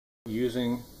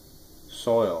Using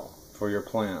soil for your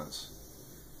plants.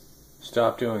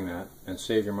 Stop doing that and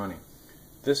save your money.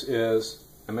 This is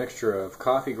a mixture of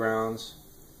coffee grounds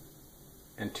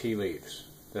and tea leaves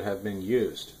that have been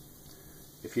used.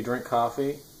 If you drink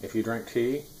coffee, if you drink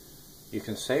tea, you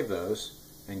can save those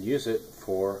and use it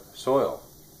for soil.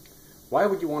 Why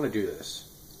would you want to do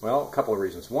this? Well, a couple of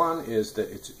reasons. One is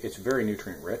that it's very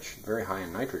nutrient rich, very high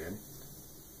in nitrogen,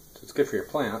 so it's good for your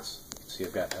plants. You can see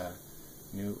I've got a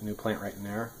new plant right in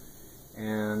there,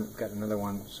 and I've got another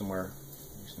one somewhere.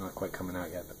 It's not quite coming out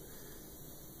yet, but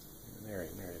there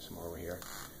it is, some more over here.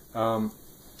 And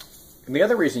the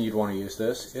other reason you'd want to use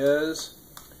this is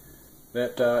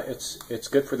that it's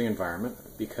good for the environment,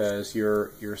 because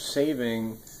you're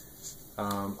saving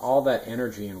all that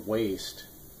energy and waste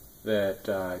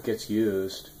that gets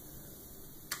used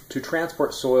to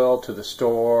transport soil to the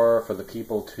store for the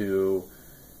people to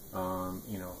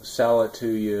sell it to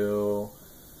you.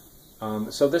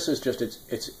 So this is just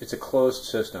it's a closed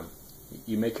system.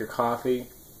 You make your coffee,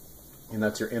 and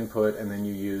that's your input, and then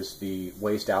you use the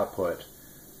waste output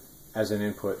as an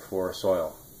input for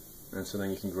soil, and so then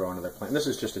you can grow another plant. And this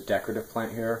is just a decorative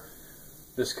plant here.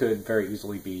 This could very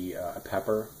easily be a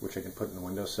pepper, which I can put in the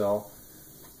windowsill.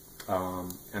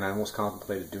 And I almost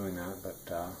contemplated doing that,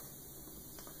 but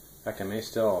in fact I may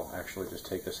still actually just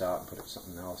take this out and put it in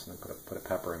something else, and then put a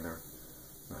pepper in there.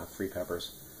 I'll have 3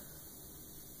 peppers.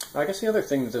 I guess the other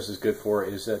thing that this is good for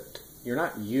is that you're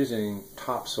not using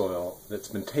topsoil that's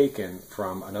been taken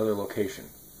from another location.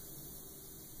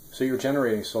 So you're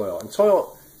generating soil. And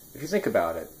soil, if you think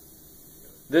about it,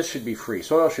 this should be free.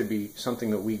 Soil should be something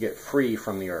that we get free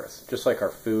from the earth, just like our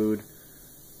food,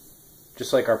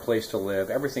 just like our place to live.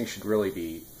 Everything should really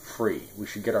be free. We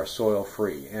should get our soil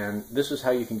free. And this is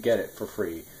how you can get it for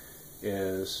free,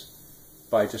 is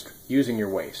by just using your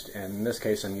waste. And in this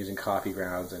case, I'm using coffee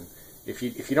grounds. And if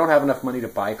you don't have enough money to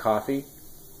buy coffee,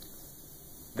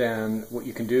 then what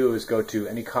you can do is go to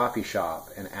any coffee shop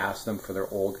and ask them for their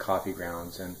old coffee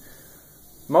grounds. And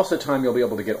most of the time you'll be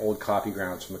able to get old coffee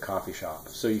grounds from the coffee shop.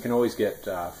 So you can always get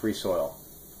free soil.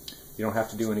 You don't have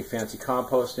to do any fancy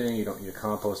composting. You don't need a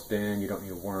compost bin. You don't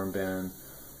need a worm bin.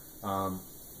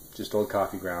 Just old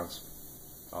coffee grounds.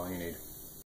 All you need.